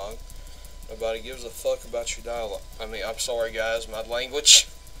dialogue. Nobody gives a fuck about your dialogue. I mean, I'm sorry guys, my language.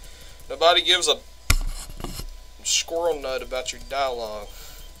 Nobody gives a squirrel nut about your dialogue.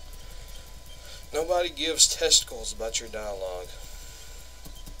 Nobody gives testicles about your dialogue.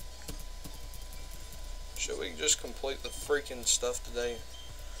 Should we just complete the freaking stuff today?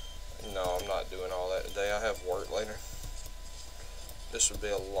 No, I'm not doing all that today. I have work later. This would be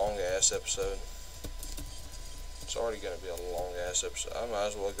a long ass episode. It's already going to be a long ass episode. I might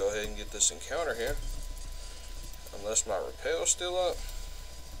as well go ahead and get this encounter here. Unless my Repel's still up.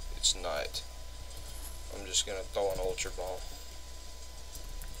 It's not. I'm just going to throw an Ultra Ball.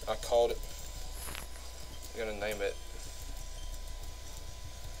 I called it. I'm going to name it.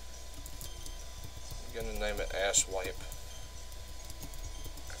 I'm going to name it Ass Wipe.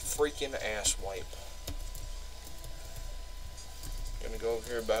 Freaking Ass Wipe. I'm going to go over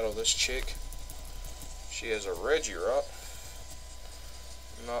here and battle this chick. She has a Regirock.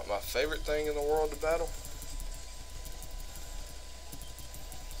 Not my favorite thing in the world to battle.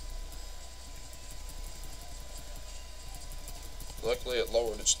 Luckily it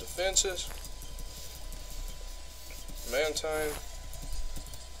lowered its defenses. Mantine.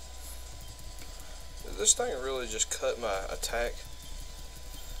 Did this thing really just cut my attack?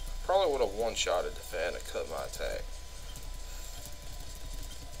 Probably would have one-shotted if it hadn't cut my attack.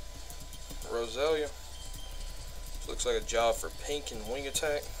 Roselia. This looks like a job for Pink and Wing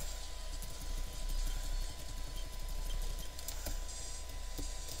Attack.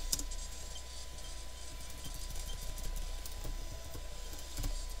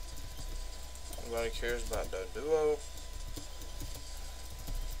 Nobody cares about Doduo.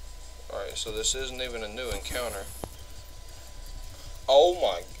 Alright, so this isn't even a new encounter. Oh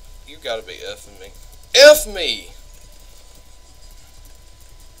my, you gotta be effing me. F me!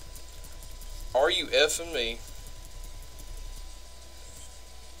 Are you effing me?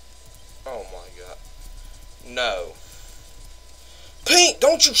 Oh my god. No. Pink,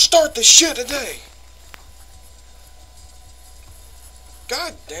 don't you start this shit today!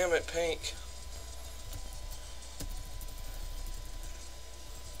 God damn it, Pink.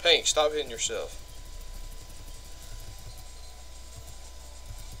 Pink, stop hitting yourself.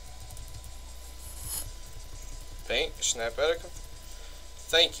 Pink, snap out of him.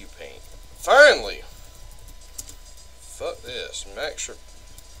 Thank you, Pink. Finally! Fuck this. Max.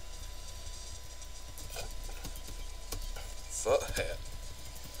 Fuck that.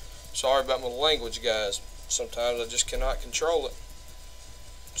 Sorry about my language, guys. Sometimes I just cannot control it.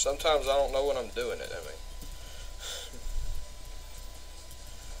 Sometimes I don't know when I'm doing it,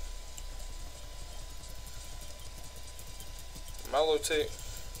 Milo Tick.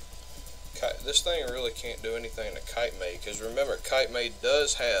 This thing really can't do anything to Kite Maid, because remember, Kite Maid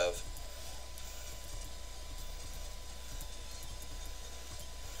does have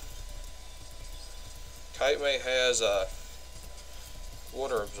a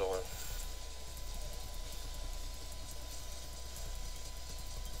water absorb.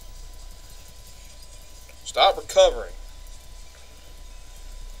 Stop recovering.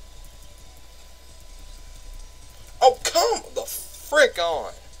 Oh, come the frick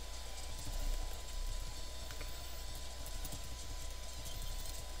on.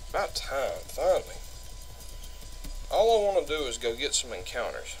 About time, finally. All I want to do is go get some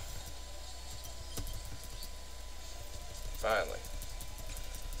encounters. Finally.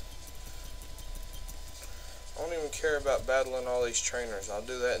 I don't even care about battling all these trainers. I'll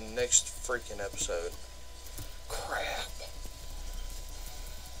do that in the next freaking episode. Crap.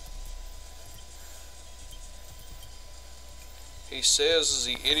 He says as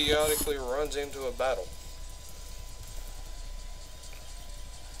he idiotically runs into a battle.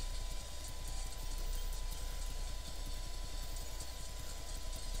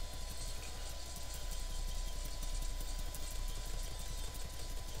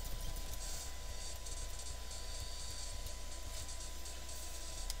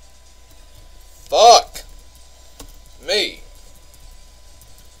 Fuck me.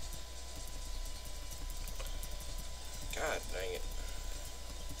 God dang it.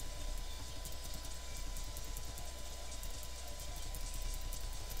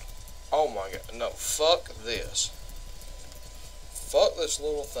 Oh my god. No, fuck this. Fuck this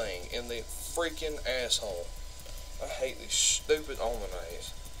little thing in the freaking asshole. I hate these stupid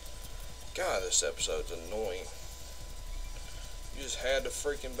almanacs. God, this episode's annoying. You just had to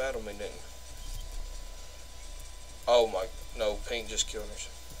freaking battle me, didn't you? Oh my, no, pink just killed us.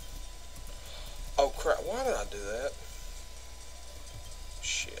 Oh crap, why did I do that?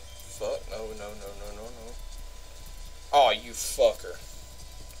 Shit, fuck, no. Oh, you fucker.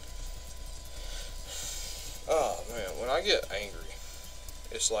 Oh man, when I get angry,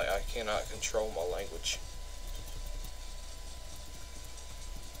 it's like I cannot control my language.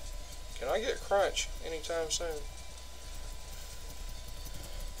 Can I get crunch anytime soon?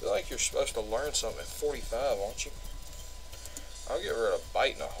 I feel like you're supposed to learn something at 45, aren't you? I'll get rid of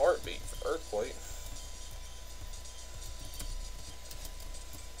bite in a heartbeat for earthquake.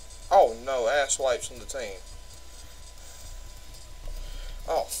 Oh no, ass wipes from the team.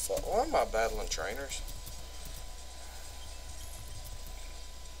 Oh fuck, why am I battling trainers?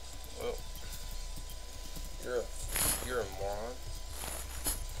 Well, you're a moron.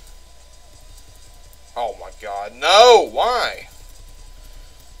 Oh my god, no! Why?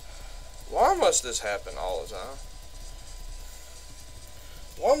 Why must this happen all the time?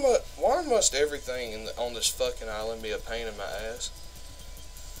 Why must everything on this fucking island be a pain in my ass?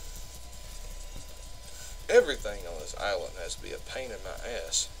 Everything on this island has to be a pain in my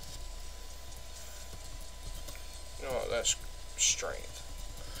ass. You know what, that's strength.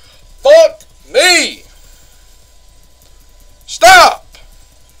 Fuck me! Stop!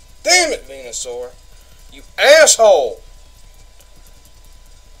 Damn it, Venusaur. You asshole!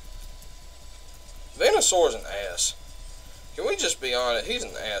 Venusaur's an ass. Can we just be honest? He's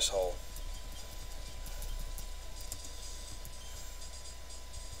an asshole.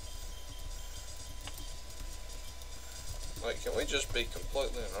 Like, can we just be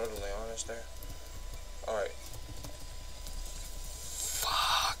completely and utterly honest there? Alright.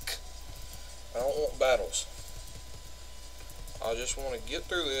 Fuck. I don't want battles. I just want to get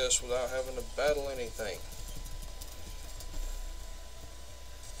through this without having to battle anything.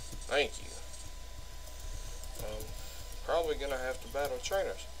 Thank you. Probably gonna have to battle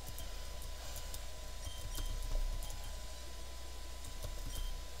trainers.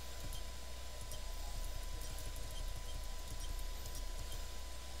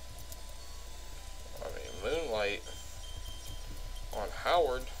 I mean, Moonlight on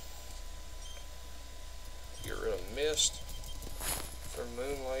Howard. Get rid of Mist for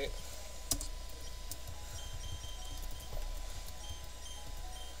Moonlight.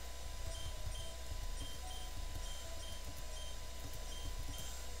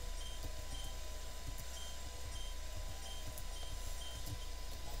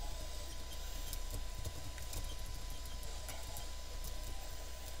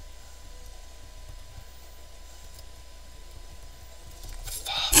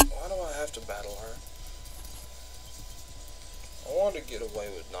 To battle her. I wanted to get away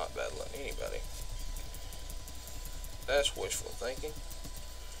with not battling anybody. That's wishful thinking.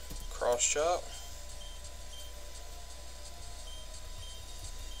 cross chop.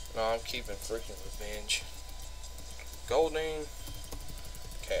 No, I'm keeping freaking revenge. Goldine.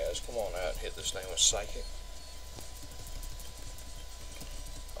 Kaz, come on out and hit this thing with Psychic.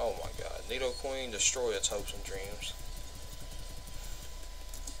 Oh my god. Nidoqueen, destroy its hopes and dreams.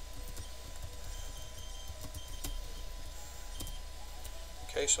 In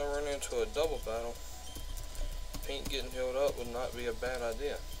case I run into a double battle, Pink getting healed up would not be a bad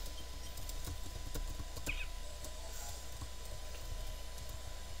idea.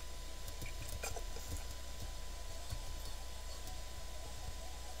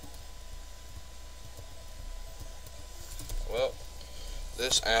 Well,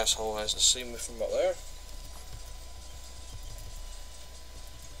 this asshole has to see me from up there.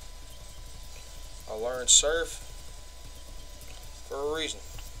 I learned Surf for a reason.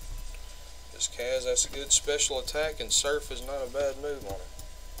 This Kaz has a good special attack, and Surf is not a bad move on it.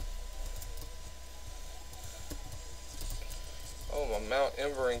 Oh, my Mount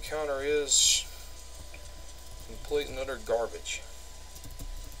Ember encounter is complete and utter garbage.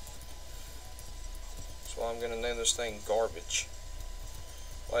 That's why I'm going to name this thing Garbage.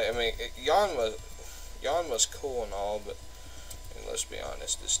 Like, I mean, Yanma's cool and all, but let's be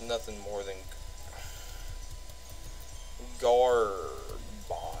honest, it's nothing more than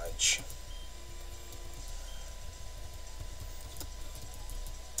garbage.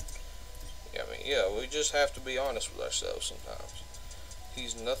 Yeah, I mean, yeah, we just have to be honest with ourselves sometimes.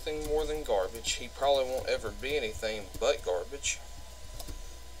 He's nothing more than garbage. He probably won't ever be anything but garbage.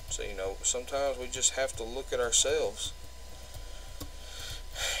 So, you know, sometimes we just have to look at ourselves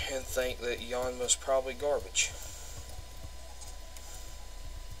and think that Yanma's probably garbage.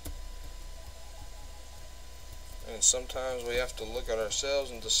 And sometimes we have to look at ourselves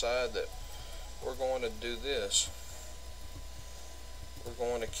and decide that we're going to do this. We're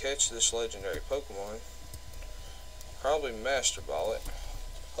going to catch this legendary Pokemon. Probably Master Ball it.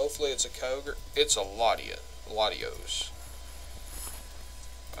 Hopefully it's a Kyogre. It's a Latios.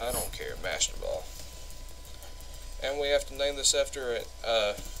 I don't care. Master Ball. And we have to name this after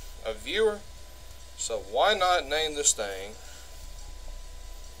a viewer. So why not name this thing?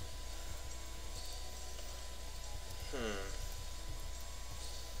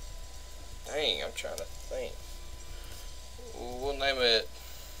 Dang, I'm trying to think. We'll name it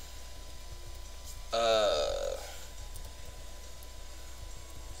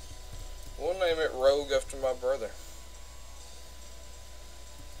Rogue after my brother.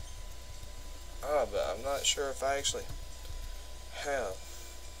 But I'm not sure if I actually have.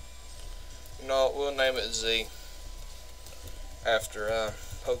 You know, we'll name it Z after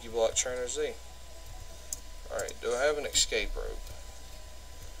Pokeblock Trainer Z. Alright, do I have an escape rope?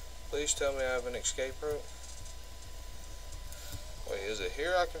 Please tell me I have an escape rope. Wait, is it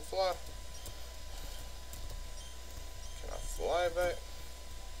here I can fly? Can I fly back?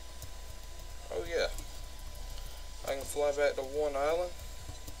 Oh yeah. I can fly back to one island.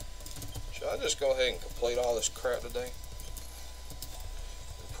 Should I just go ahead and complete all this crap today?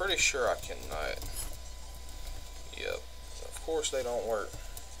 I'm pretty sure I cannot. Yep. Of course they don't work.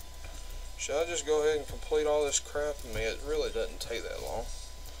 Should I just go ahead and complete all this crap? I mean, it really doesn't take that long.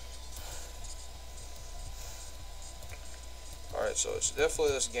 Alright, so it's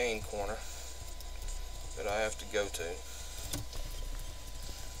definitely this game corner that I have to go to.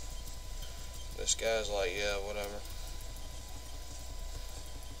 This guy's like, yeah, whatever.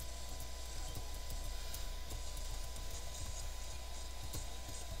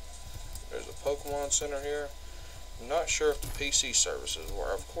 There's a Pokemon Center here. I'm not sure if the PC services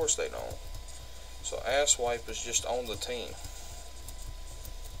work. Of course they don't. So Asswipe is just on the team.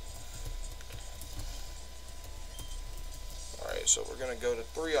 Alright, so we're going to go to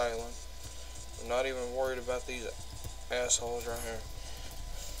 3 Island. I'm not even worried about these assholes right here.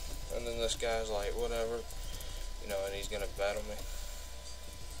 And then this guy's like, whatever. You know, and he's going to battle me.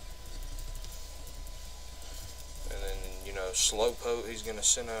 And then, you know, Slowpoke, he's going to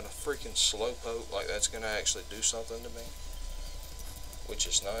send out a freaking Slowpoke. Like, that's going to actually do something to me. Which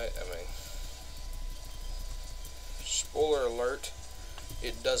is not, I mean, spoiler alert,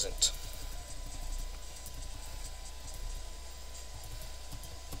 it doesn't.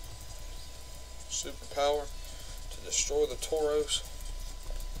 Superpower to destroy the Tauros.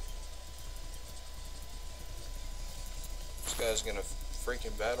 This guy's gonna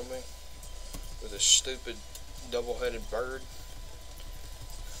freaking battle me with this stupid double-headed bird.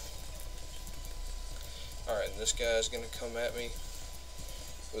 Alright, and this guy's gonna come at me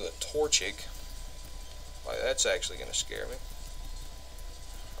with a Torchic. Like, that's actually gonna scare me.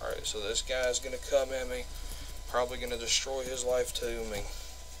 Alright, so this guy's gonna come at me, probably gonna destroy his life too. I mean,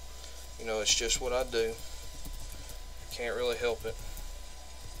 You know, it's just what I do. Can't really help it.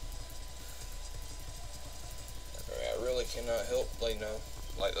 I really cannot help, you know,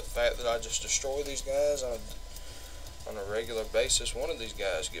 like the fact that I just destroy these guys on a regular basis. One of these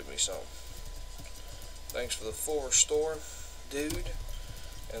guys give me some. Thanks for the full restore, dude.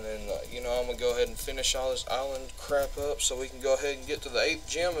 And then, you know, I'm going to go ahead and finish all this island crap up so we can go ahead and get to the 8th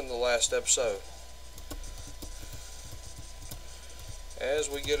gem in the last episode. As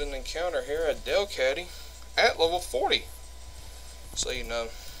we get an encounter here at Delcatty at level 40. So, you know,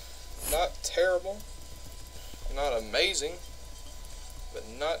 not terrible, not amazing, but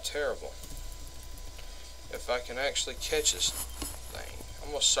not terrible. If I can actually catch this thing. I'm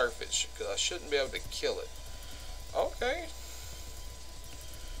going to surf it because I shouldn't be able to kill it. Okay.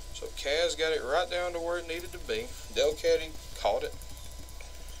 So Kaz got it right down to where it needed to be. Delcatty caught it.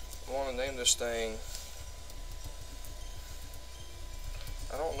 I want to name this thing.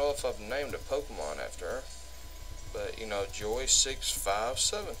 I don't know if I've named a Pokemon after her. But, you know,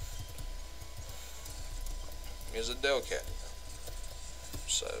 Joy657 is a Delcatty.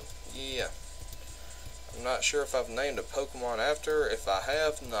 So, yeah. I'm not sure if I've named a Pokemon after her. If I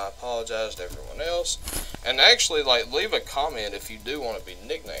have, then I apologize to everyone else. And actually, like, leave a comment if you do want to be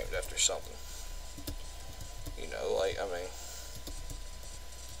nicknamed after something. You know, like, I mean,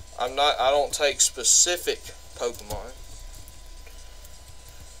 I don't take specific Pokemon.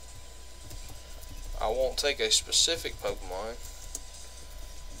 I won't take a specific Pokemon,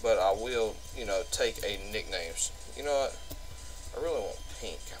 but I will, you know, take a nickname. You know what? I really want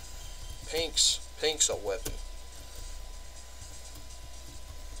Pink. Pink's a weapon.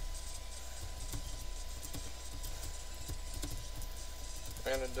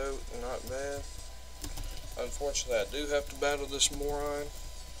 Antidote, not bad. Unfortunately, I do have to battle this moron.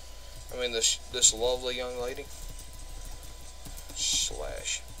 I mean, this lovely young lady.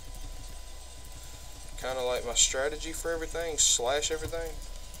 Slash. Kind of like my strategy for everything. Slash everything.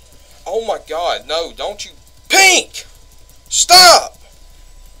 Oh my god, no, don't you. Pink! Stop!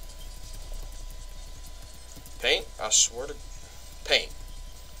 Pink, I swear to. Pink.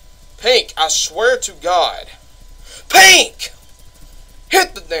 Pink, I swear to God. Pink!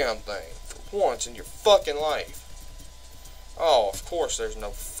 Hit the damn thing for once in your fucking life. Oh, of course there's no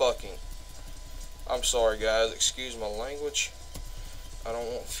fucking. I'm sorry, guys. Excuse my language. I don't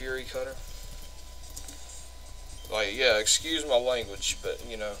want Fury Cutter. Like, yeah, excuse my language, but,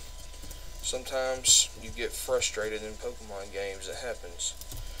 you know, sometimes you get frustrated in Pokemon games. It happens.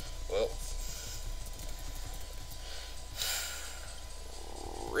 Well,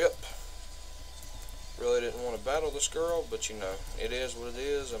 rip. Really didn't want to battle this girl, but, you know, it is what it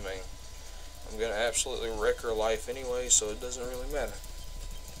is. I mean, I'm going to absolutely wreck her life anyway, so it doesn't really matter.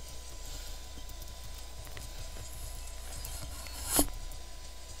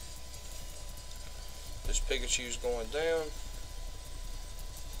 This Pikachu's going down.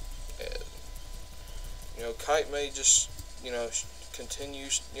 And, you know, Kite May just, you know,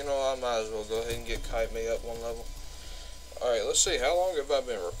 continues. You know, I might as well go ahead and get Kite May up one level. Alright, let's see. How long have I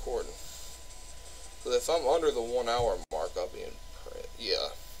been recording? Because if I'm under the 1 hour mark, I'll be impressed.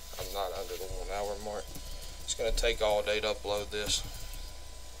 Yeah, I'm not under the 1 hour mark. It's going to take all day to upload this.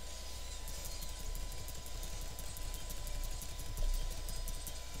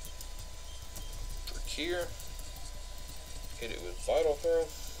 Here, hit it with Vital Throw.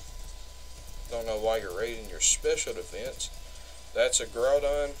 Don't know why you're raiding your special defense. That's a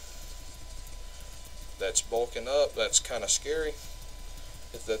Groudon that's bulking up. That's kind of scary.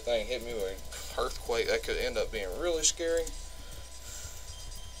 If that thing hit me with an earthquake, that could end up being really scary.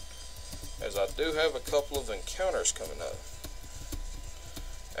 As I do have a couple of encounters coming up.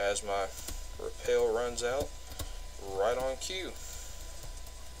 As my repel runs out, right on cue.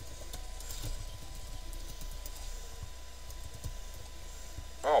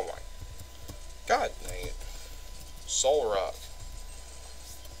 Oh my god dang it. Soul Rock.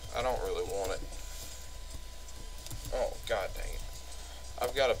 I don't really want it. Oh god dang it.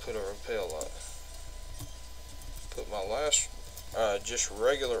 I've got to put a repel up. Put my last just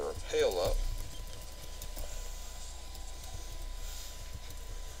regular repel up.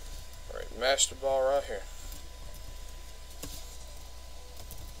 Alright, Master Ball right here.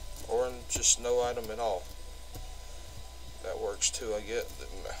 Or just no item at all. That works too, I get.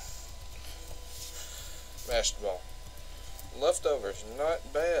 Master Ball. Leftovers,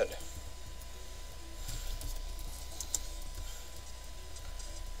 not bad.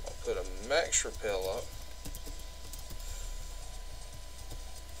 I'll put a max repel up.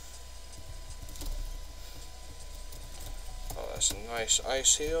 Oh, that's a nice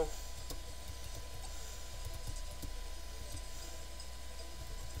ice heal.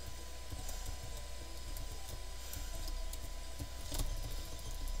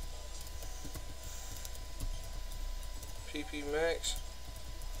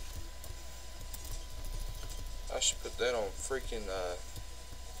 I should put that on freaking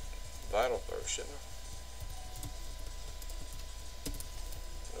Vital Throw, shouldn't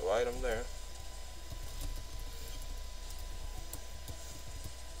I? No item there.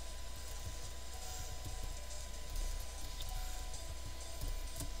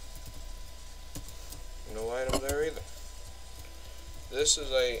 No item there either. This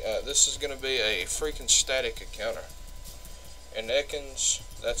is gonna be a freaking static encounter. And Ekans,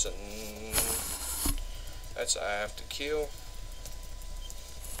 that's I have to kill.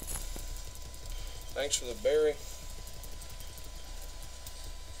 Thanks for the berry.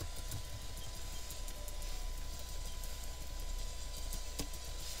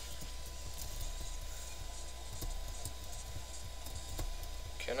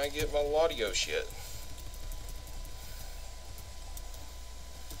 Can I get my Latios yet?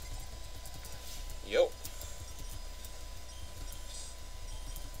 Yep.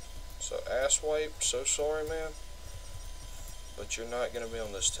 So Asswipe, so sorry, man, but you're not going to be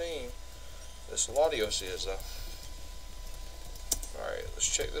on this team. This Latios is, though. Alright,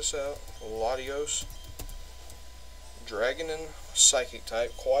 let's check this out. Latios, Dragon and Psychic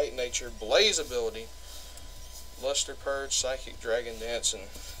type, Quiet Nature, Blaze ability, Luster Purge, Psychic, Dragon Dance,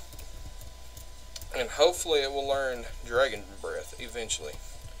 and hopefully it will learn Dragon Breath eventually.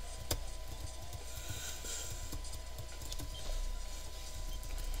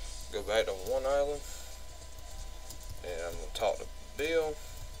 Go back to one island, and I'm going to talk to Bill.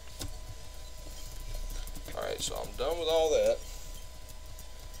 Alright, so I'm done with all that.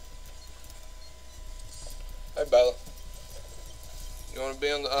 Hey Bella, you want to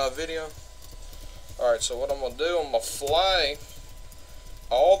be on the video? Alright, so what I'm going to do, I'm going to fly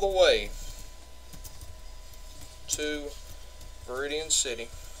all the way to Viridian City.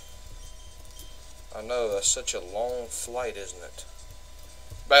 I know, that's such a long flight, isn't it?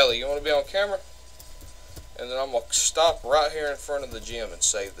 Bailey, you want to be on camera? And then I'm going to stop right here in front of the gym and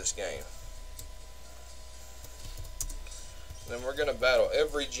save this game. Then we're going to battle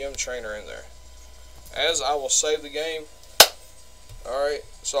every gym trainer in there. As I will save the game. Alright,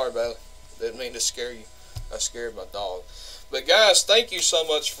 sorry Bailey. Didn't mean to scare you. I scared my dog. But guys, thank you so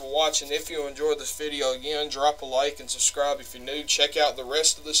much for watching. If you enjoyed this video, again, drop a like and subscribe if you're new. Check out the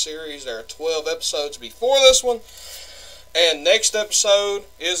rest of the series. There are 12 episodes before this one. And next episode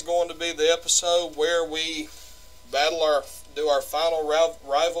is going to be the episode where we do our final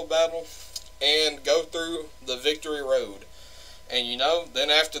rival battle and go through the victory road. And you know, then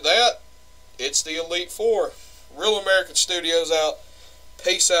after that, it's the Elite Four. Real American Studios out.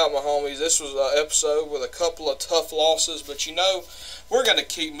 Peace out, my homies. This was an episode with a couple of tough losses, but you know, we're going to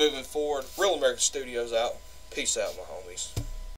keep moving forward. Real American Studios out. Peace out, my homies.